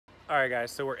All right,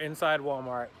 guys, so we're inside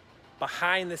Walmart,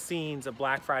 behind the scenes of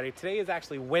Black Friday. Today is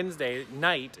actually Wednesday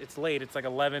night. It's late. It's like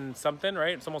 11 something,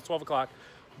 right? It's almost 12 o'clock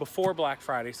before Black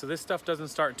Friday. So this stuff doesn't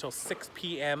start until 6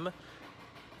 p.m.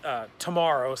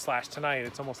 Tomorrow/tonight.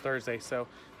 It's almost Thursday. So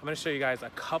I'm going to show you guys a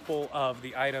couple of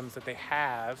the items that they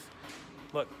have.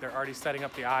 Look, they're already setting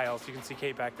up the aisles. You can see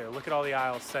Kate back there. Look at all the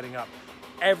aisles setting up.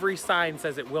 Every sign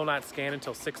says it will not scan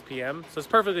until 6 p.m. So it's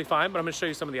perfectly fine, but I'm going to show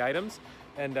you some of the items.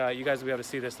 And you guys will be able to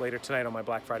see this later tonight on my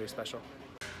Black Friday special.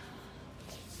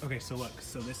 Okay, so look,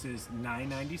 so this is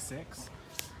 $9.96.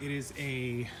 It is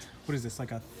a, what is this,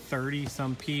 like a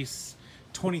 30-some piece,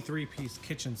 23-piece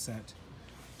kitchen set.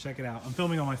 Check it out. I'm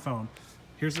filming on my phone.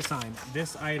 Here's the sign.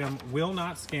 This item will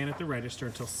not scan at the register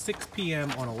until 6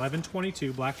 p.m. on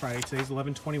 11/22, Black Friday. Today's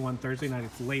 11/21, Thursday night.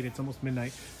 It's late, it's almost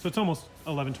midnight. So it's almost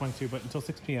 11/22, but until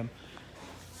 6 p.m.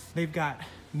 They've got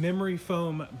memory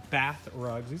foam bath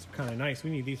rugs. These are kind of nice. We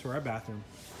need these for our bathroom.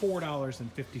 $4.50.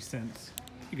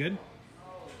 Pretty good.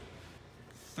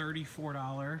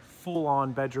 $34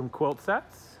 full-on bedroom quilt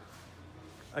sets.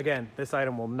 Again, this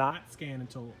item will not scan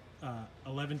until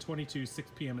 11/22, 6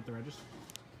 p.m. at the register.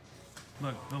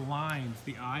 Look, the lines,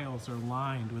 the aisles are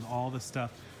lined with all the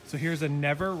stuff. So here's a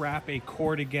Never Wrap a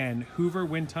Cord Again Hoover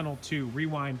Wind Tunnel 2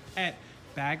 Rewind Pet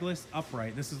Bagless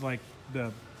Upright. This is like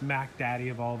the Mac Daddy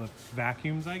of all the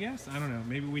vacuums, I guess. I don't know.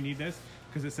 Maybe we need this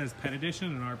because it says Pet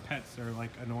Edition and our pets are like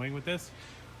annoying with this.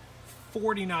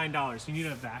 $49. You need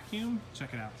a vacuum?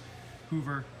 Check it out.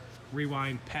 Hoover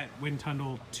Rewind Pet Wind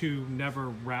Tunnel 2 Never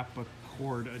Wrap a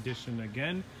Cord Edition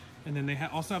again. And then they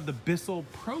also have the Bissell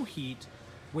Pro Heat,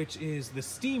 which is the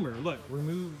steamer. Look,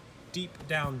 remove deep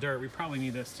down dirt. We probably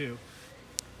need this too.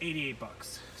 88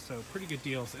 bucks. So pretty good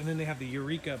deals. And then they have the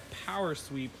Eureka Power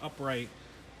Sweep Upright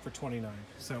for 29.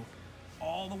 So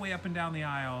all the way up and down the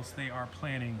aisles, they are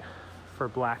planning for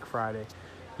Black Friday.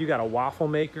 You got a waffle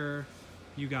maker.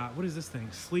 You got, what is this thing?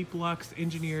 Sleep Lux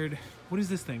Engineered. What is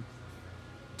this thing?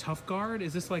 Tough Guard?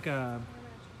 Is this like a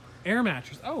air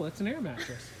mattress? Oh, that's an air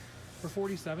mattress. For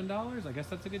 $47? I guess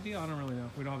that's a good deal. I don't really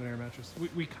know. We don't have an air mattress.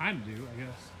 We kind of do, I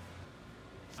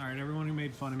guess. All right, everyone who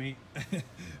made fun of me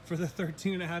for the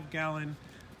 13.5 gallon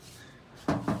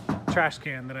trash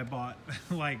can that I bought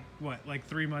like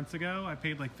 3 months ago. I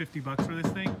paid like 50 bucks for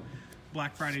this thing.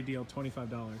 Black Friday deal,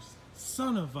 $25.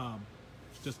 Son of a,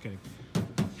 just kidding.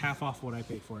 Half off what I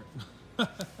paid for it.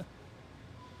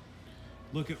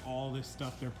 Look at all this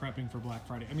stuff they're prepping for Black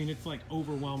Friday. I mean, it's like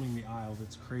overwhelming the aisles.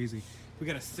 It's crazy. We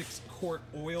got a 6-quart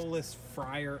oilless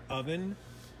fryer oven.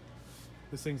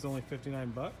 This thing's only 59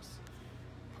 bucks.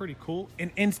 Pretty cool.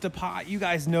 An Instapot. You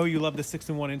guys know you love the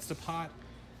 6-in-1 Instapot.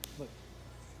 Look,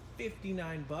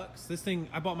 59 bucks. This thing,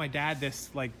 I bought my dad this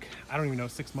like, I don't even know,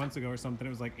 6 months ago or something. It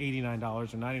was like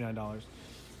 $89 or $99.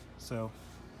 So,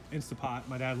 Instapot,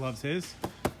 my dad loves his.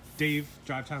 Dave,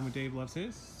 Drive Time with Dave loves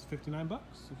his. 59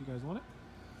 bucks if you guys want it.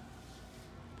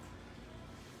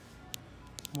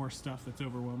 More stuff that's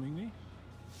overwhelming me.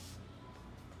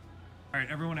 All right,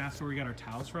 everyone asked where we got our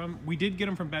towels from. We did get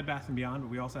them from Bed Bath & Beyond,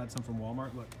 but we also had some from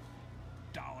Walmart. Look,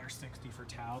 $1.60 for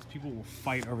towels. People will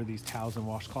fight over these towels and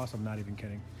washcloths. I'm not even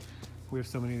kidding. We have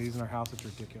so many of these in our house, it's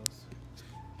ridiculous.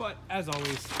 But as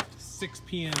always, 6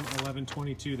 p.m.,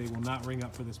 11/22, they will not ring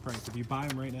up for this price. If you buy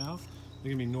them right now,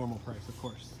 they're gonna be normal price, of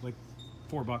course. Like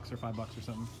 $4 or $5 or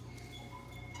something.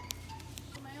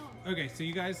 Okay, so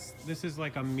you guys, this is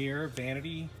like a mirror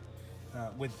vanity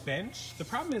with bench. The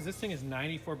problem is this thing is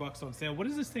 94 bucks on sale. What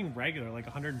is this thing regular, like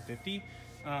 150?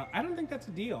 I don't think that's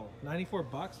a deal. 94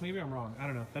 bucks, maybe I'm wrong. I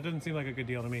don't know. That doesn't seem like a good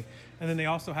deal to me. And then they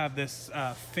also have this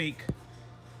fake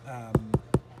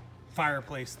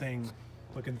fireplace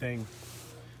looking thing.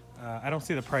 I don't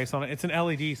see the price on it. It's an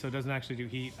LED, so it doesn't actually do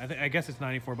heat. I guess it's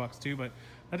 94 bucks too, but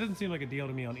that doesn't seem like a deal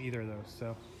to me on either of those.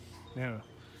 So, yeah.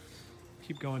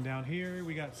 Keep going down here.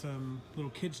 We got some little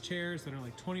kids chairs that are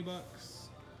like 20 bucks.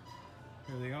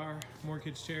 There they are. More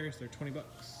kids chairs. They're 20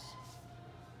 bucks.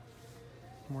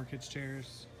 More kids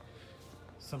chairs.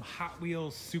 Some Hot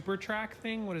Wheels Super Track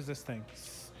thing. What is this thing?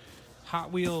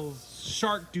 Hot Wheels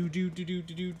Shark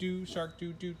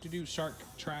Shark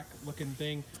Track looking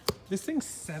thing. This thing's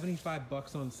 75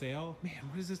 bucks on sale. Man,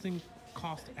 what does this thing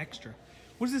cost extra?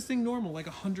 What is this thing normal? Like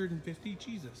 150?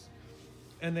 Jesus.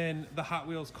 And then the Hot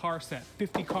Wheels car set.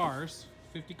 50 cars.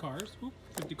 50 cars. Whoop,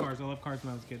 50 cars. I love cars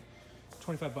when I was a kid.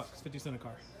 25 bucks. 50 cents a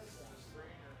car.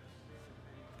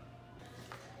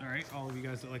 All right, all of you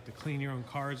guys that like to clean your own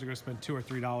cars are going to spend $2 or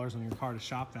 $3 on your car to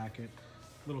shop vac it.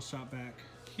 Little shop vac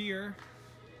here.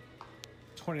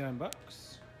 29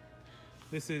 bucks.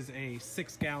 This is a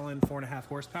 6-gallon, 4.5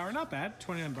 horsepower. Not bad,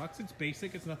 29 bucks. It's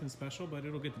basic, it's nothing special, but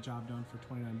it'll get the job done for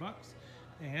 29 bucks.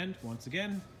 And once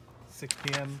again, 6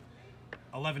 p.m.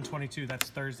 11/22, that's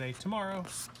Thursday. Tomorrow,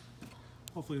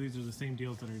 hopefully these are the same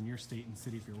deals that are in your state and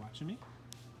city if you're watching me.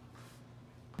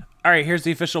 All right, here's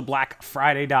the official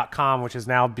BlackFriday.com, which has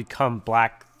now become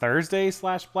Black Thursday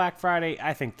 / Black Friday.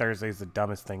 I think Thursday is the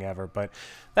dumbest thing ever, but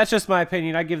that's just my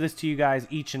opinion. I give this to you guys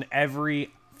each and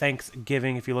every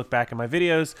Thanksgiving if you look back in my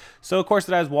videos. So, of course,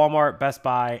 it has Walmart, Best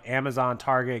Buy, Amazon,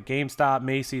 Target, GameStop,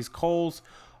 Macy's, Kohl's,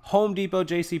 Home Depot,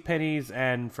 JCPenney's,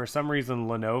 and for some reason,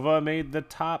 Lenovo made the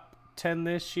top 10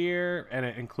 this year, and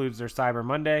it includes their Cyber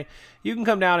Monday. You can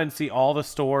come down and see all the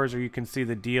stores, or you can see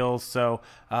the deals. So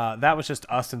that was just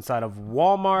us inside of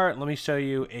Walmart. Let me show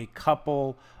you a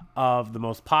couple of the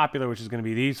most popular, which is going to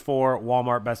be these four: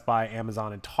 Walmart, Best Buy,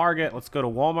 Amazon, and Target. Let's go to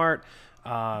Walmart.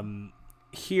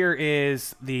 Here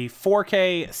is the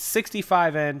 4K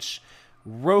 65-inch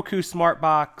Roku Smart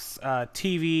Box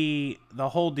TV, the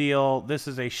whole deal. This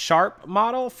is a Sharp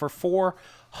model for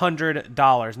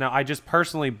 $400. Now, I just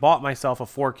personally bought myself a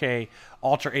 4K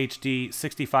Ultra HD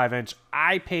 65-inch.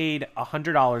 I paid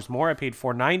 $100 more. I paid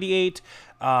 $498,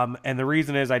 and the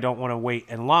reason is I don't want to wait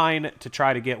in line to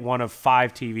try to get one of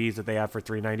 5 TVs that they have for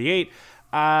 $398.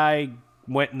 I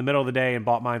went in the middle of the day and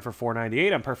bought mine for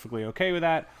 $498. I'm perfectly okay with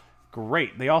that.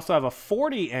 Great. They also have a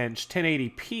 40-inch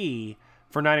 1080p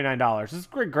for $99. This is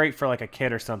great for like a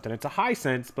kid or something. It's a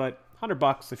Hisense, but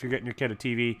 $100 if you're getting your kid a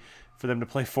TV for them to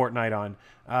play Fortnite on.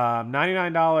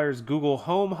 $99 Google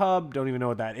Home Hub, don't even know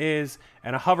what that is,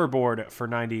 and a hoverboard for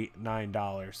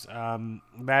 $99.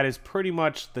 That is pretty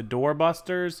much the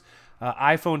doorbusters.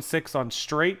 iPhone 6 on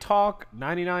Straight Talk,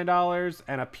 $99,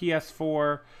 and a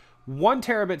PS4 1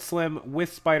 terabit slim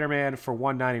with Spider-Man for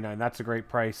 $199. That's a great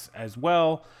price as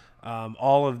well.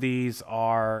 All of these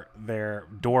are their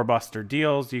doorbuster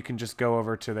deals. You can just go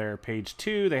over to their page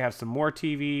 2. They have some more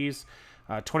TVs,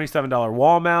 $27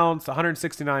 wall mounts,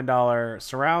 $169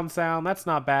 surround sound. That's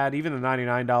not bad. Even the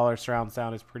 $99 surround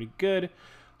sound is pretty good.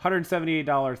 $178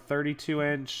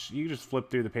 32-inch. You just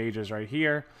flip through the pages right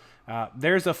here.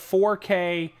 There's a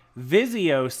 4K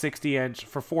Vizio 60-inch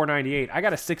for $498. I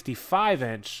got a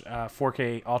 65-inch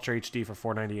 4K Ultra HD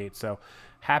for $498, so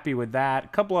happy with that. A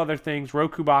couple other things.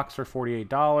 Roku box for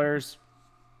 $48.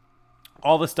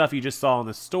 All the stuff you just saw in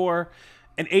the store.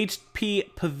 An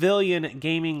HP Pavilion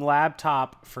gaming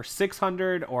laptop for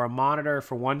 $600, or a monitor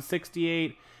for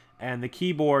 $168, and the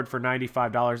keyboard for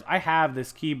 $95. I have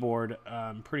this keyboard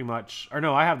pretty much, or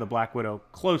no, I have the Black Widow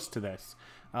close to this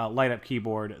light up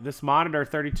keyboard. This monitor,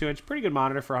 32-inch, pretty good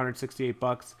monitor for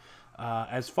 $168.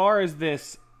 As far as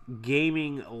this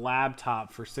gaming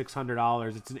laptop for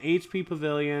 $600, it's an HP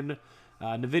Pavilion,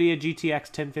 NVIDIA GTX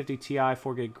 1050 Ti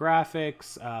 4GB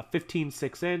graphics,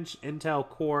 15.6-inch Intel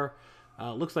Core.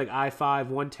 Looks like i5,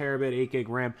 1 terabit, 8GB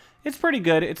RAM. It's pretty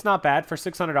good. It's not bad. For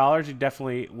 $600, you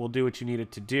definitely will do what you need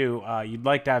it to do. You'd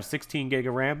like to have 16GB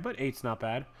of RAM, but 8's not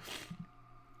bad.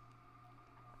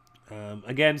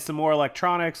 Again, some more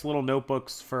electronics, little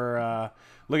notebooks for,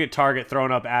 look at Target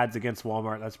throwing up ads against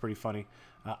Walmart. That's pretty funny.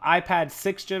 iPad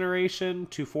 6th generation,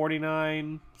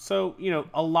 $249. So, you know,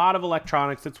 a lot of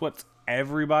electronics. It's what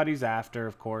everybody's after,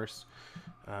 of course.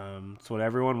 It's what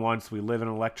everyone wants. We live in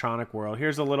an electronic world.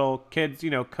 Here's a little kids, you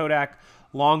know, Kodak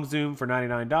long zoom for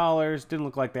 $99. Didn't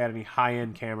look like they had any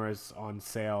high-end cameras on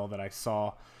sale that I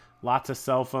saw. Lots of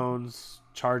cell phones,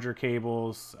 charger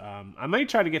cables. I might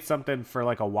try to get something for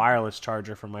like a wireless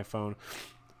charger for my phone.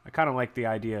 I kind of like the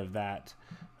idea of that.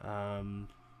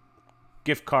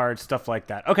 Gift cards, stuff like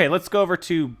that. Okay, let's go over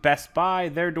to Best Buy,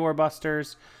 their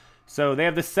doorbusters. So they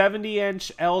have the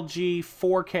 70-inch LG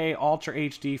 4K Ultra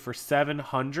HD for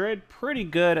 $700. Pretty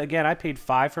good. Again, I paid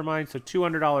 $5 for mine, so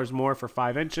 $200 more for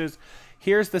 5 inches.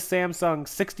 Here's the Samsung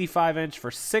 65-inch for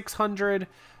 $600.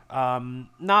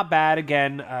 Not bad.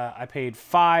 Again, I paid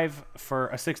 $5 for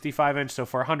a 65-inch, so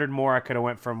for $100 more, I could have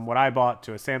went from what I bought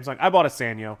to a Samsung. I bought a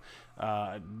Sanyo.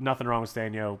 Nothing wrong with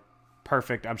Sanyo.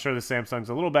 Perfect. I'm sure the Samsung's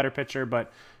a little better picture,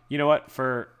 but you know what?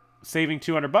 For saving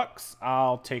 $200,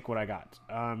 I'll take what I got.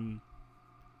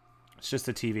 It's just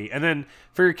a TV. And then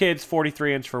for your kids,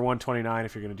 43-inch for $129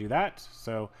 if you're going to do that.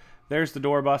 So there's the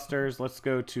doorbusters. Let's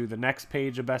go to the next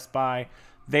page of Best Buy.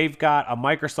 They've got a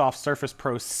Microsoft Surface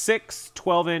Pro 6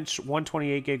 12-inch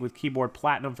 128GB with keyboard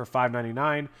platinum for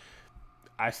 $599.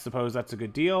 I suppose that's a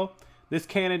good deal. This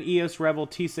Canon EOS Rebel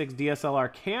T6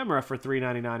 DSLR camera for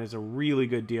 $399 is a really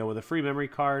good deal with a free memory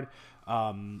card.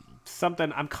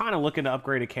 Something I'm kind of looking to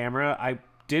upgrade a camera. I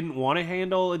didn't want to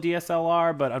handle a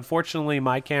DSLR, but unfortunately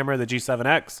my camera, the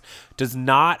G7X, does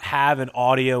not have an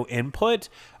audio input.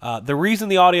 The reason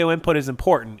the audio input is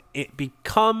important, it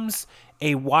becomes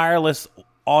a wireless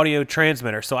audio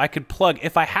transmitter. So I could plug,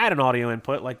 if I had an audio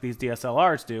input like these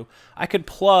DSLRs do, I could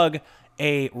plug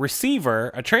a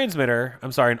receiver, a transmitter,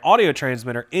 I'm sorry, an audio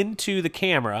transmitter into the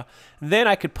camera. Then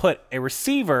I could put a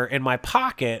receiver in my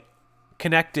pocket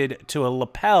connected to a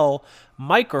lapel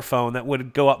microphone that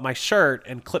would go up my shirt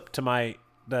and clip to my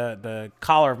the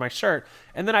collar of my shirt,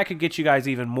 and then I could get you guys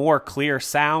even more clear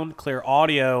sound, clear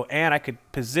audio, and I could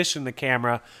position the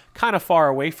camera kind of far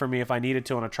away from me if I needed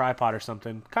to on a tripod or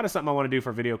something. Kind of something I want to do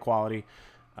for video quality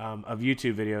of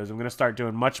YouTube videos. I'm going to start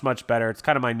doing much better. It's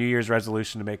kind of my New Year's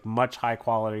resolution to make much better high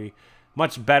quality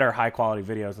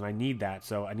videos, and I need that.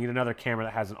 So I need another camera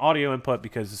that has an audio input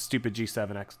because the stupid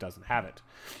G7X doesn't have it.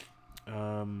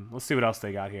 Let's see what else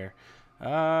they got here.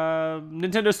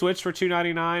 Nintendo Switch for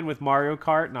 $2.99 with Mario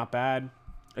Kart, not bad.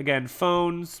 Again,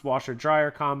 phones, washer dryer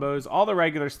combos, all the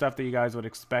regular stuff that you guys would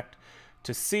expect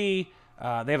to see.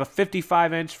 They have a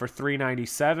 55-inch for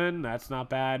 $3.97. That's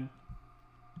not bad.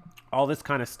 All this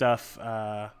kind of stuff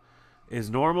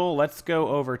is normal. Let's go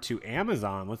over to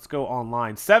Amazon. Let's go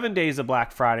online. 7 days of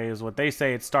Black Friday is what they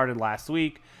say. It started last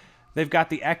week. They've got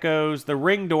the Echoes, the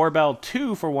Ring Doorbell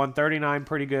 2 for $139,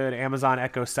 pretty good. Amazon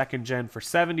Echo 2nd Gen for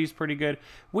 $70, pretty good.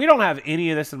 We don't have any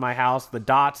of this in my house. The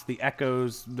Dots, the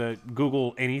Echoes, the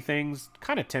Google Anythings,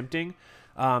 kind of tempting.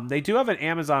 They do have an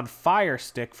Amazon Fire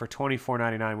Stick for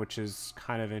 $24.99, which is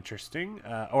kind of interesting.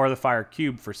 Or the Fire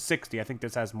Cube for $60. I think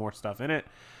this has more stuff in it.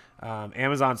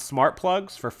 Amazon Smart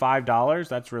Plugs for $5.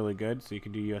 That's really good, so you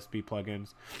can do USB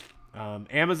plugins.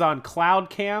 Amazon Cloud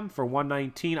Cam for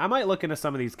 $119. I might look into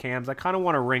some of these cams. I kind of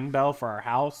want a Ring bell for our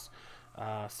house,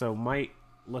 so might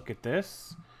look at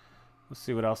this. Let's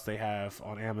see what else they have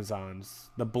on Amazon's.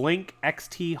 The Blink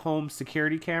XT Home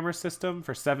Security Camera System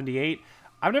for $78.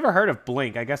 I've never heard of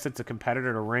Blink. I guess it's a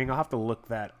competitor to Ring. I'll have to look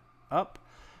that up.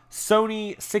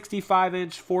 Sony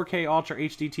 65-inch 4K Ultra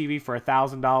HD TV for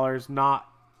 $1,000.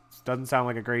 Doesn't sound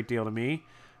like a great deal to me.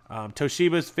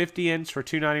 Toshiba's 50-inch for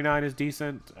 $299 is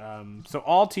decent. So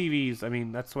all TVs, I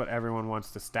mean, that's what everyone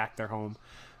wants to stack their home.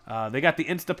 They got the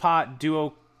Instapot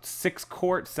Duo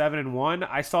 6-quart 7-in-1.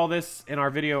 I saw this in our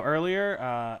video earlier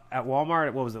at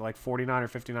Walmart. What was it, like 49 or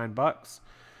 59 bucks?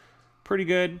 Pretty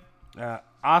good.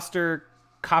 Oster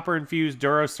copper-infused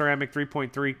Duro Ceramic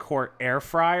 3.3-quart air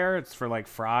fryer. It's for like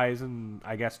fries and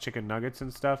I guess chicken nuggets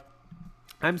and stuff.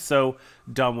 I'm so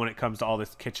dumb when it comes to all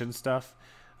this kitchen stuff.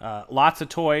 Lots of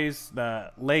toys,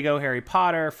 the Lego Harry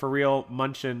Potter, For Real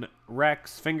Munchin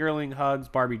Rex, Fingerling Hugs,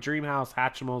 Barbie Dreamhouse,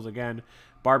 Hatchimals, again,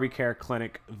 Barbie Care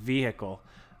Clinic vehicle.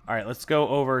 All right, let's go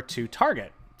over to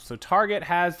Target. So Target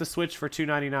has the Switch for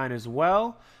 $2.99 as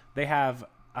well. They have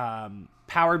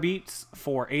Power Beats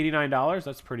for $89.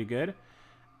 That's pretty good.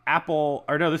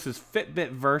 This is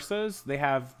Fitbit Versas. They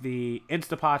have the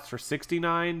Instapots for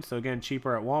 $69. So again,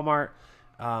 cheaper at Walmart.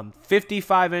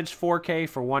 55-inch 4K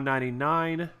for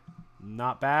 $199.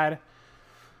 Not bad.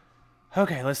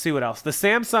 Okay, let's see what else. The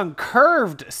Samsung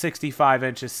curved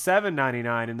 65-inch is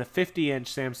 $799, and the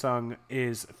 50-inch Samsung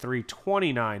is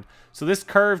 $329. So this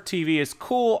curved TV is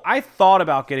cool. I thought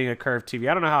about getting a curved TV.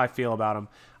 I don't know how I feel about them.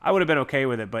 I would have been okay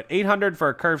with it, but $800 for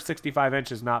a curved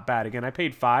 65-inch is not bad. Again, I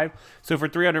paid $5, so for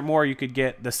 $300 more, you could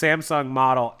get the Samsung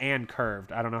model and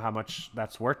curved. I don't know how much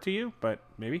that's worth to you, but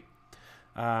maybe.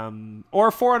 Or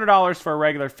 $400 for a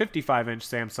regular 55-inch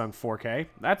Samsung 4K.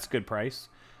 That's a good price.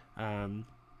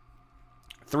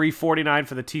 $349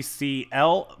 for the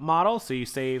TCL model, so you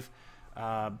save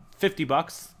 50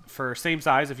 bucks for same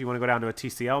size if you want to go down to a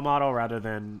TCL model rather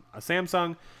than a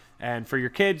Samsung. And for your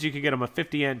kids, you could get them a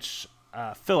 50-inch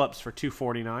Philips for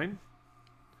 $249.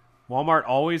 Walmart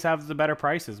always has the better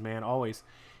prices, man, always.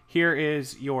 Here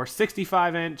is your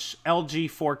 65-inch LG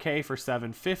 4K for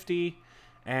 $750.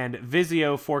 And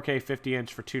Vizio 4K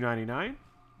 50-inch for $299.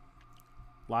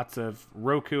 Lots of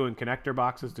Roku and connector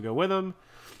boxes to go with them.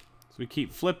 So we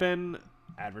keep flipping.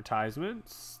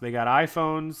 Advertisements. They got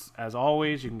iPhones. As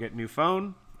always, you can get a new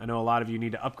phone. I know a lot of you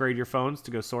need to upgrade your phones to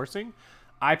go sourcing.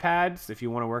 iPads, if you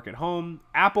want to work at home.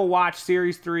 Apple Watch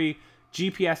Series 3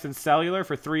 GPS and cellular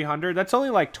for $300. That's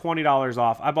only like $20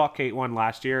 off. I bought Kate one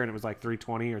last year, and it was like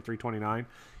 $320 or $329.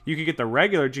 You could get the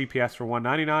regular GPS for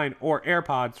 $199 or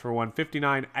AirPods for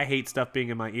 $159. I hate stuff being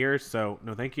in my ears, so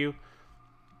no thank you.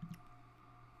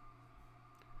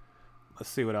 Let's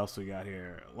see what else we got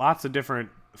here. Lots of different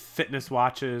fitness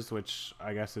watches, which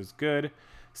I guess is good.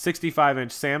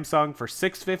 65-inch Samsung for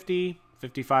 $650.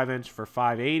 55-inch for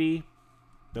 $580.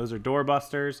 Those are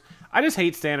doorbusters. I just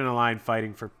hate standing in line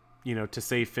fighting for, to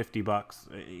save 50 bucks.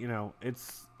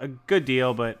 It's a good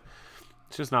deal, but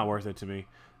it's just not worth it to me.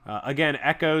 Again,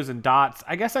 Echoes and Dots.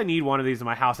 I guess I need one of these in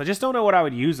my house. I just don't know what I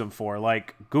would use them for.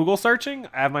 Like Google searching,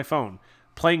 I have my phone.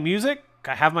 Playing music,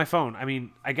 I have my phone. I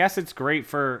mean, I guess it's great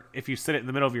for if you sit it in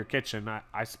the middle of your kitchen,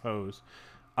 I suppose.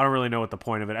 I don't really know what the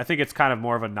point of it. I think it's kind of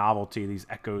more of a novelty, these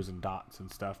echoes and dots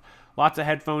and stuff. Lots of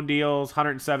headphone deals,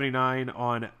 $179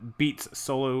 on Beats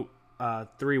Solo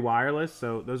 3 wireless.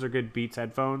 So those are good Beats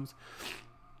headphones.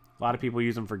 A lot of people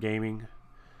use them for gaming.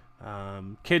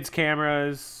 Kids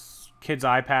cameras, kids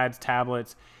iPads,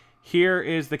 tablets. Here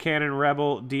is the Canon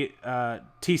Rebel T6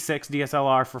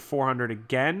 DSLR for $400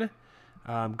 again.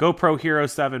 GoPro Hero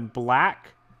 7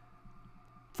 Black,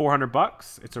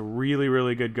 $400. It's a really,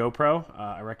 really good GoPro.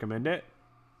 I recommend it.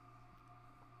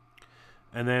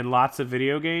 And then lots of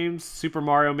video games. Super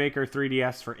Mario Maker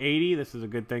 3DS for $80. This is a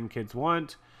good thing kids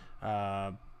want.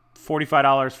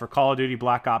 $45 for Call of Duty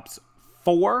Black Ops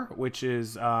 4, which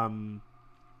is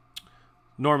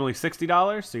normally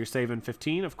 $60. So you're saving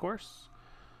 $15, of course.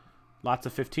 Lots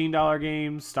of $15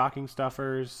 games, stocking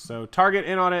stuffers. So Target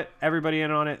in on it, everybody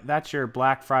in on it. That's your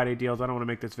Black Friday deals. I don't want to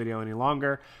make this video any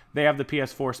longer. They have the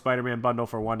PS4 Spider-Man bundle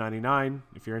for $199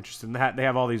 if you're interested in that. They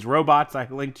have all these robots I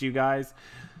linked you guys.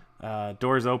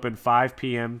 Doors open 5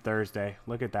 p.m. Thursday.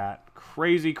 Look at that.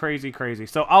 Crazy, crazy, crazy.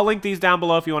 So I'll link these down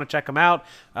below if you want to check them out.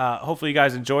 Hopefully you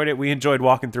guys enjoyed it. We enjoyed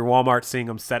walking through Walmart, seeing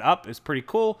them set up. It's pretty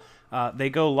cool. They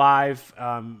go live.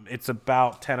 It's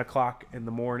about 10 o'clock in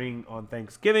the morning on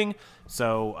Thanksgiving.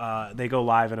 So they go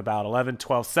live in about 11,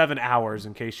 12, 7 hours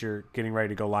in case you're getting ready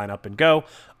to go line up and go.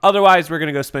 Otherwise, we're going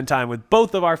to go spend time with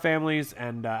both of our families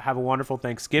and have a wonderful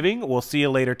Thanksgiving. We'll see you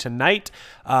later tonight.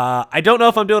 I don't know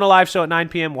if I'm doing a live show at 9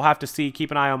 p.m. We'll have to see. Keep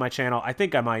an eye on my channel. I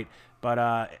think I might.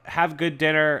 But have good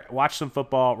dinner, watch some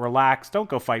football, relax. Don't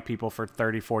go fight people for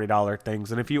 $30, $40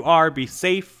 things. And if you are, be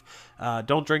safe.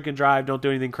 Don't drink and drive. Don't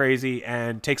do anything crazy.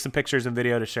 And take some pictures and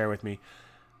video to share with me.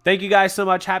 Thank you guys so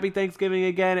much. Happy Thanksgiving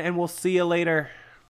again, and we'll see you later.